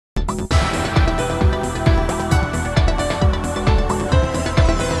Hello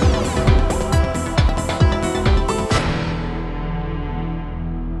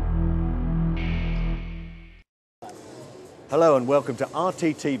and welcome to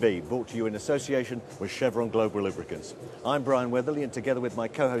RTTV, brought to you in association with Chevron Global Lubricants. I'm Brian Weatherly, and together with my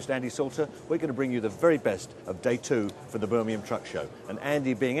co-host Andy Salter, we're going to bring you the very best of day 2 for the Birmingham Truck Show. And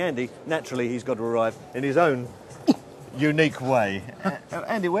Andy being Andy, naturally he's got to arrive in his own unique way.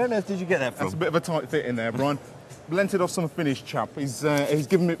 Andy, where on earth did you get that from? That's a bit of a tight fit in there, Brian. Lent it off some Finnish chap. He's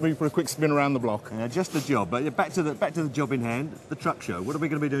given it me for a quick spin around the block. Just the job. But back to the job in hand, the truck show. What are we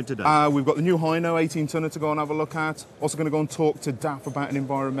going to be doing today? We've got the new Hino 18-tonner to go and have a look at. Also going to go and talk to DAF about an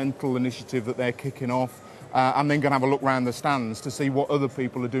environmental initiative that they're kicking off. And then going to have a look around the stands to see what other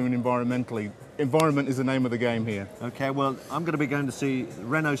people are doing environmentally. Environment is the name of the game here. Okay, well, I'm going to be going to see the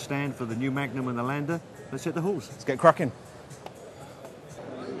Renault stand for the new Magnum and the Lander. Let's hit the halls. Let's get cracking.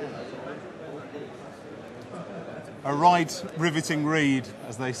 A right riveting read,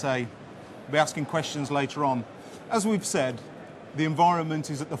 as they say. We'll be asking questions later on. As we've said, the environment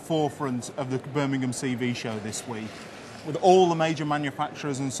is at the forefront of the Birmingham CV show this week, with all the major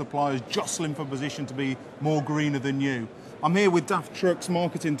manufacturers and suppliers jostling for position to be more greener than you. I'm here with DAF Trucks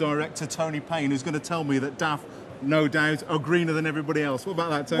Marketing Director Tony Payne, who's going to tell me that DAF, no doubt, are greener than everybody else. What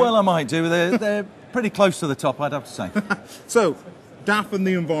about that, Tony? Well, I might do. They're pretty close to the top, I'd have to say. So, DAF and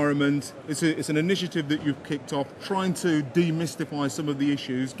the environment, it's an initiative that you've kicked off, trying to demystify some of the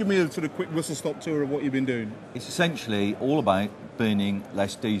issues. Give me a sort of quick whistle-stop tour of what you've been doing. It's essentially all about burning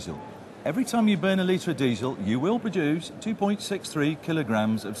less diesel. Every time you burn a litre of diesel, you will produce 2.63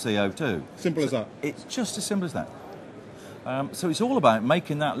 kilograms of CO2. Simple as that. It's just as simple as that. So it's all about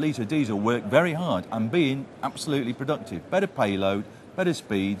making that litre of diesel work very hard and being absolutely productive. Better payload, better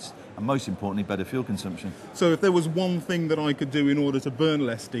speeds, and most importantly, better fuel consumption. So if there was one thing that I could do in order to burn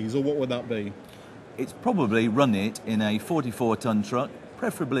less diesel, what would that be? It's probably run it in a 44-tonne truck,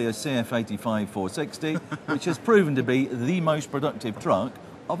 preferably a CF85 460, which has proven to be the most productive truck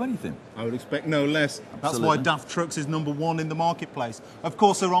of anything. I would expect no less. Absolutely. That's why DAF Trucks is #1 in the marketplace. Of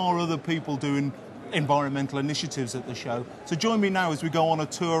course, there are other people doing environmental initiatives at the show. So join me now as we go on a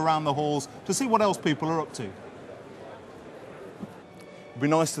tour around the halls to see what else people are up to. It'd be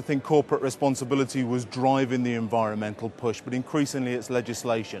nice to think corporate responsibility was driving the environmental push, but increasingly it's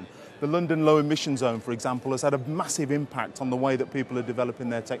legislation. The London Low Emission Zone, for example, has had a massive impact on the way that people are developing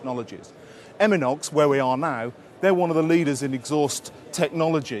their technologies. Eminox, where we are now, they're one of the leaders in exhaust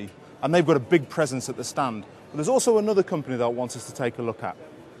technology, and they've got a big presence at the stand. But there's also another company that wants us to take a look at.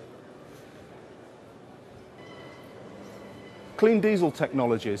 Clean Diesel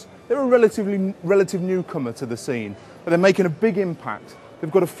Technologies. They're a relative newcomer to the scene, but they're making a big impact.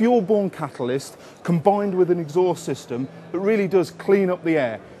 They've got a fuel-borne catalyst combined with an exhaust system that really does clean up the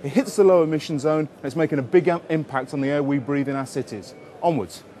air. It hits the low emission zone and it's making a big impact on the air we breathe in our cities.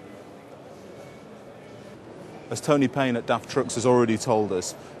 Onwards. As Tony Payne at DAF Trucks has already told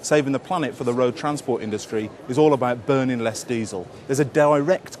us, saving the planet for the road transport industry is all about burning less diesel. There's a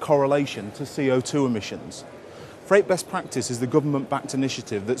direct correlation to CO2 emissions. Freight Best Practice is the government-backed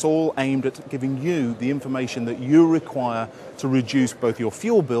initiative that's all aimed at giving you the information that you require to reduce both your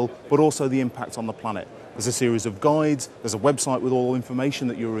fuel bill but also the impact on the planet. There's a series of guides, there's a website with all the information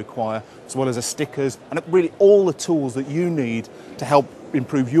that you require, as well as a stickers, and really all the tools that you need to help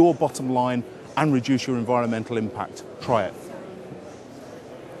improve your bottom line and reduce your environmental impact. Try it.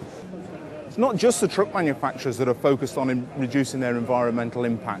 It's not just the truck manufacturers that are focused on reducing their environmental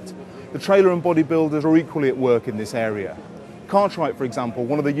impact. The trailer and bodybuilders are equally at work in this area. Cartwright, for example,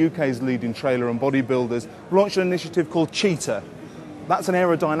 one of the UK's leading trailer and bodybuilders, launched an initiative called Cheetah. That's an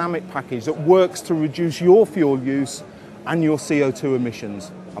aerodynamic package that works to reduce your fuel use and your CO2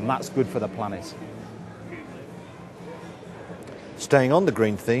 emissions, and that's good for the planet. Staying on the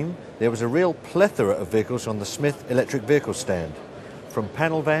green theme, there was a real plethora of vehicles on the Smith electric vehicle stand. From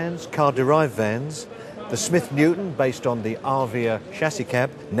panel vans, car-derived vans, the Smith Newton, based on the Arvia chassis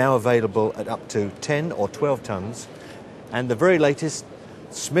cab, now available at up to 10 or 12 tonnes, and the very latest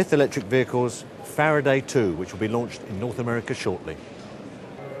Smith electric vehicles Faraday 2, which will be launched in North America shortly.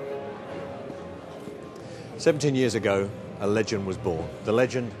 17 years ago, a legend was born. The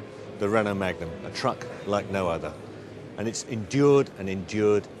legend, the Renault Magnum, a truck like no other. And it's endured and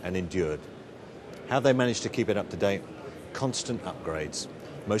endured and endured. How they managed to keep it up to date? Constant upgrades.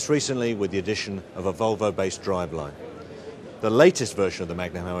 Most recently with the addition of a Volvo-based driveline. The latest version of the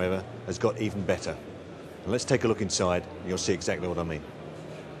Magnum, however, has got even better. And let's take a look inside and you'll see exactly what I mean.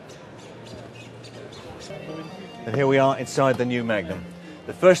 And here we are inside the new Magnum.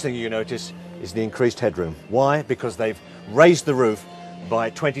 The first thing you notice is the increased headroom. Why? Because they've raised the roof by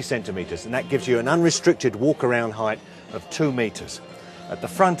 20 centimetres, and that gives you an unrestricted walk-around height of 2 metres. At the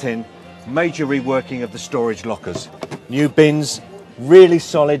front end, major reworking of the storage lockers. New bins, really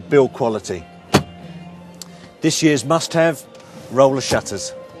solid build quality. This year's must-have, roller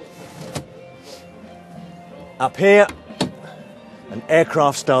shutters. Up here, an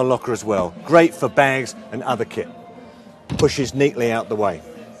aircraft-style locker as well. Great for bags and other kit. Pushes neatly out the way.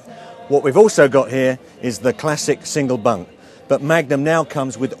 What we've also got here is the classic single bunk, but Magnum now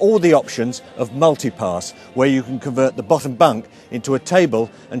comes with all the options of multi-pass, where you can convert the bottom bunk into a table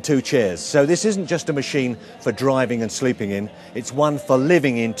and 2 chairs. So this isn't just a machine for driving and sleeping in, it's one for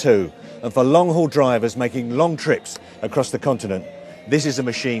living in too. And for long-haul drivers making long trips across the continent, this is a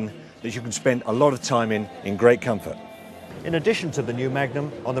machine that you can spend a lot of time in great comfort. In addition to the new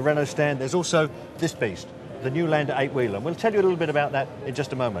Magnum, on the Renault stand, there's also this beast, the new Lander 8-wheeler. We'll tell you a little bit about that in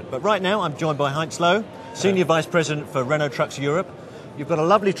just a moment. But right now, I'm joined by Heinz Loh, Senior Vice President for Renault Trucks Europe. You've got a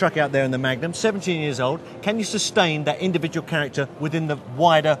lovely truck out there in the Magnum, 17 years old. Can you sustain that individual character within the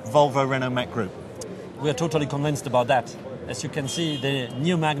wider Volvo Renault Mac group? We are totally convinced about that. As you can see, the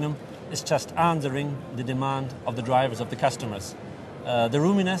new Magnum is just answering the demand of the drivers, of the customers. The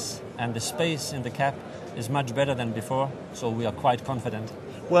roominess and the space in the cab is much better than before, so we are quite confident.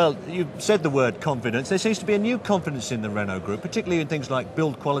 Well, you said the word confidence. There seems to be a new confidence in the Renault Group, particularly in things like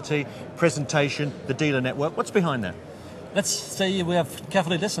build quality, presentation, the dealer network. What's behind that? Let's say we have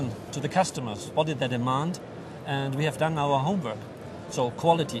carefully listened to the customers, spotted their demand, and we have done our homework. So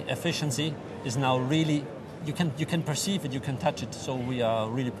quality, efficiency is now really, you can perceive it, you can touch it, so we are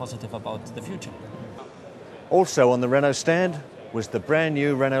really positive about the future. Also on the Renault stand was the brand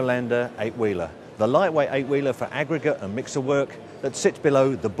new Renault Lander 8-wheeler, the lightweight 8-wheeler for aggregate and mixer work that sits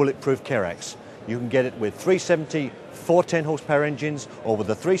below the bulletproof Kerax. You can get it with 370 410 horsepower engines, or with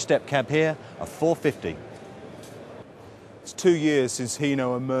a 3-step cab here, a 450. It's 2 years since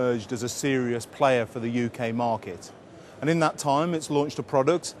Hino emerged as a serious player for the UK market. And in that time, it's launched a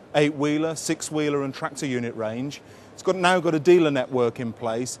product, 8-wheeler, 6-wheeler and tractor unit range. It's now got a dealer network in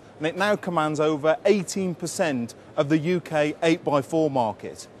place, and it now commands over 18% of the UK 8x4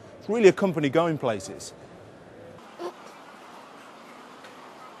 market. It's really a company going places.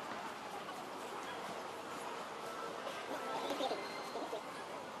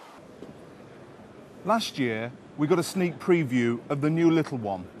 Last year, we got a sneak preview of the new little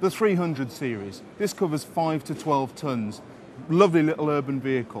one, the 300 series. This covers 5 to 12 tonnes. Lovely little urban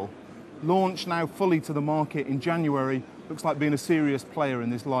vehicle. Launched now fully to the market in January. Looks like being a serious player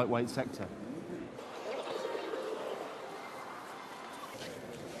in this lightweight sector.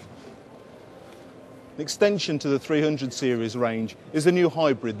 An extension to the 300 series range is the new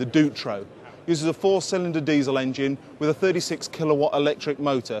hybrid, the Dutro. Uses a 4-cylinder diesel engine with a 36 kilowatt electric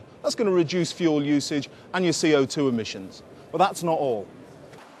motor. That's going to reduce fuel usage and your CO2 emissions. But that's not all.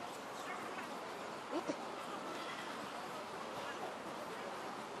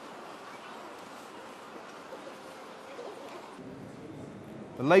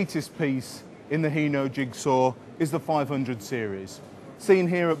 The latest piece in the Hino jigsaw is the 500 series, seen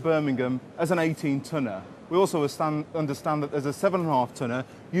here at Birmingham as an 18-tonner. We also understand that there's a 7.5-tonner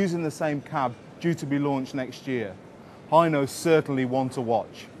using the same cab due to be launched next year. Hino's certainly one to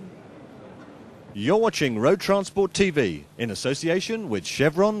watch. You're watching Road Transport TV in association with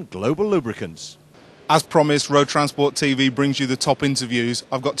Chevron Global Lubricants. As promised, Road Transport TV brings you the top interviews.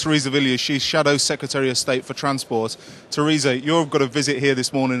 I've got Theresa Villiers, she's Shadow Secretary of State for Transport. Theresa, you've got a visit here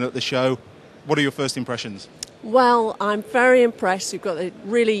this morning at the show. What are your first impressions? Well, I'm very impressed. You've got a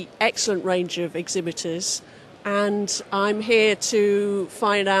really excellent range of exhibitors, and I'm here to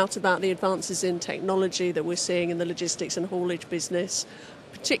find out about the advances in technology that we're seeing in the logistics and haulage business.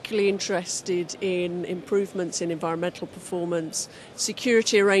 Particularly interested in improvements in environmental performance.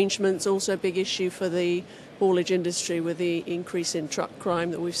 Security arrangements, also a big issue for the haulage industry with the increase in truck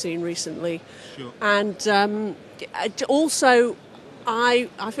crime that we've seen recently. Sure. And also, I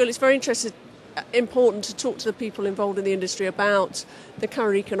feel it's very important to talk to the people involved in the industry about the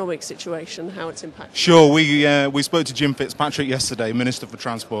current economic situation, how it's impacting. Sure, we spoke to Jim Fitzpatrick yesterday, Minister for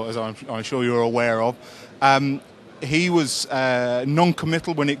Transport, as I'm sure you're aware of. He was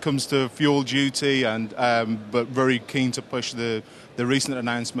non-committal when it comes to fuel duty, and but very keen to push the recent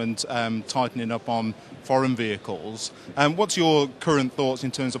announcement tightening up on foreign vehicles. What's your current thoughts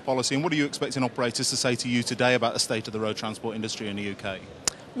in terms of policy, and what are you expecting operators to say to you today about the state of the road transport industry in the UK?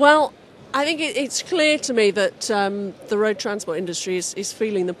 Well, I think it's clear to me that the road transport industry is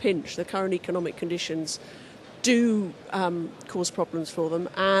feeling the pinch. The current economic conditions do cause problems for them,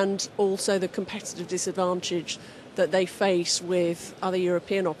 and also the competitive disadvantage that they face with other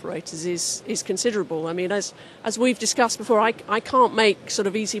European operators is considerable. I mean, as we've discussed before, I can't make sort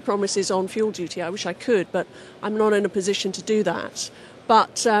of easy promises on fuel duty. I wish I could, but I'm not in a position to do that.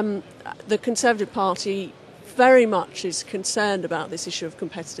 But the Conservative Party very much is concerned about this issue of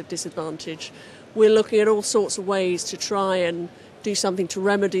competitive disadvantage. We're looking at all sorts of ways to try and do something to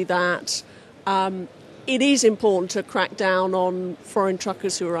remedy that. It is important to crack down on foreign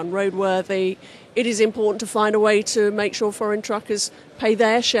truckers who are unroadworthy. It is important to find a way to make sure foreign truckers pay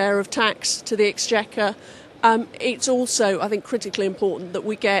their share of tax to the Exchequer. It's also, I think, critically important that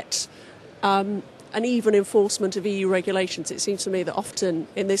we get an even enforcement of EU regulations. It seems to me that often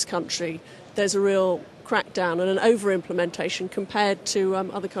in this country there's a real crackdown and an over-implementation compared to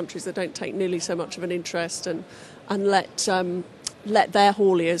other countries that don't take nearly so much of an interest and let their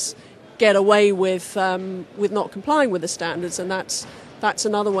hauliers get away with not complying with the standards, and that's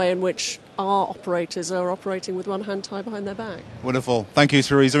another way in which our operators are operating with one hand tied behind their back. Wonderful. Thank you,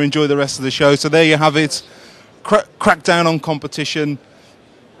 Theresa. Enjoy the rest of the show. So there you have it. Crack down on competition,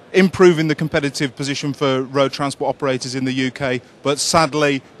 improving the competitive position for road transport operators in the UK, but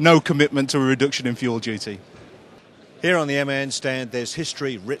sadly, no commitment to a reduction in fuel duty. Here on the MAN stand, there's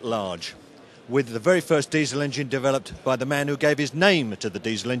history writ large, with the very first diesel engine developed by the man who gave his name to the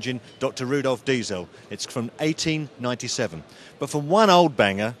diesel engine, Dr. Rudolf Diesel. It's from 1897. But from one old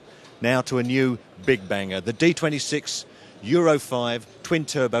banger now to a new big banger, the D26 Euro-5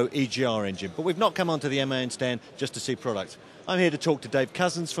 twin-turbo EGR engine. But we've not come onto the MAN stand just to see product. I'm here to talk to Dave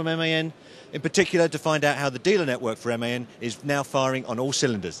Cousins from MAN, in particular to find out how the dealer network for MAN is now firing on all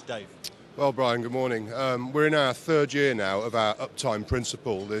cylinders. Dave. Well, Brian, good morning. We're in our third year now of our uptime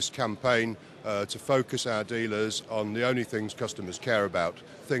principle, this campaign to focus our dealers on the only things customers care about,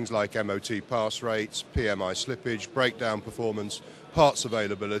 things like MOT pass rates, PMI slippage, breakdown performance, parts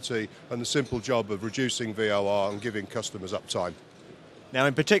availability, and the simple job of reducing VOR and giving customers uptime. Now,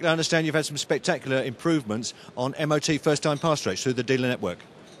 in particular, I understand you've had some spectacular improvements on MOT first-time pass rates through the dealer network.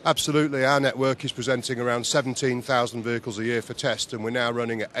 Absolutely. Our network is presenting around 17,000 vehicles a year for test, and we're now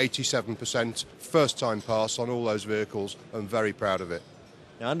running at 87% first-time pass on all those vehicles. I'm very proud of it.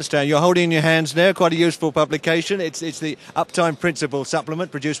 Now, I understand you're holding in your hands now quite a useful publication. It's the Uptime Principle supplement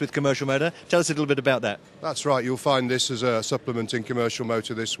produced with Commercial Motor. Tell us a little bit about that. That's right. You'll find this as a supplement in Commercial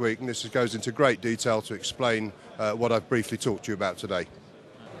Motor this week, and this goes into great detail to explain what I've briefly talked to you about today.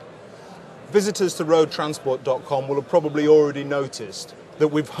 Visitors to roadtransport.com will have probably already noticed that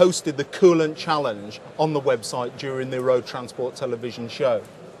we've hosted the Coolant Challenge on the website during the Road Transport television show.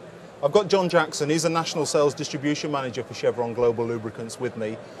 I've got John Jackson, he's a National Sales Distribution Manager for Chevron Global Lubricants with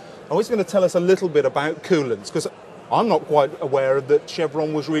me. And he's going to tell us a little bit about coolants, because I'm not quite aware that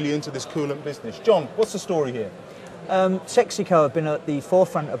Chevron was really into this coolant business. John, what's the story here? Texaco have been at the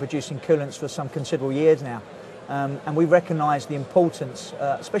forefront of producing coolants for some considerable years now. And we recognise the importance,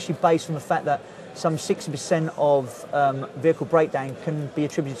 especially based on the fact that some 60% of vehicle breakdown can be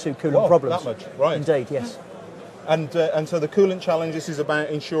attributed to coolant problems. That much, right? Indeed, yes. And so the coolant challenge, this is about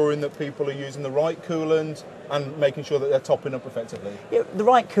ensuring that people are using the right coolant and making sure that they're topping up effectively. Yeah, the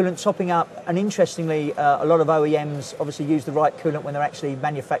right coolant, topping up, and interestingly, a lot of OEMs obviously use the right coolant when they're actually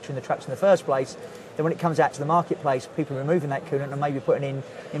manufacturing the trucks in the first place. Then when it comes out to the marketplace, people are removing that coolant and maybe putting in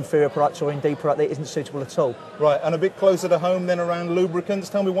inferior products or indeed product that isn't suitable at all. Right, and a bit closer to home then around lubricants.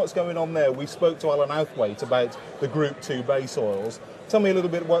 Tell me what's going on there. We spoke to Alan Outhwaite about the Group 2 base oils. Tell me a little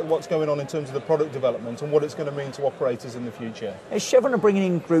bit what's going on in terms of the product development and what it's going to mean to operators in the future. Chevron are bringing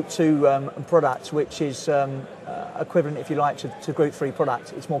in Group 2 products, which is equivalent, if you like, to Group 3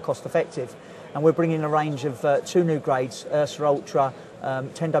 products. It's more cost effective. And we're bringing in a range of two new grades, Ursa Ultra,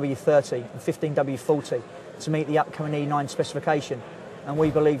 10W30 and 15W40, to meet the upcoming E9 specification. And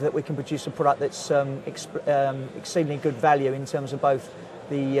we believe that we can produce a product that's exceedingly good value in terms of both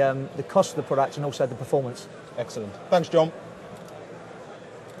the cost of the product and also the performance. Excellent. Thanks, John.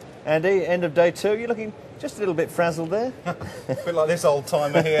 Andy, end of day two. You're looking just a little bit frazzled there. A bit like this old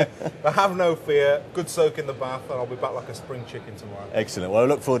timer here. But have no fear. Good soak in the bath, and I'll be back like a spring chicken tomorrow. Excellent. Well, I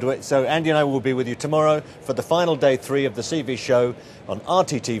look forward to it. So Andy and I will be with you tomorrow for the final day 3 of the CV show on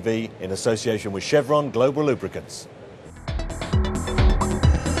RTTV in association with Chevron Global Lubricants.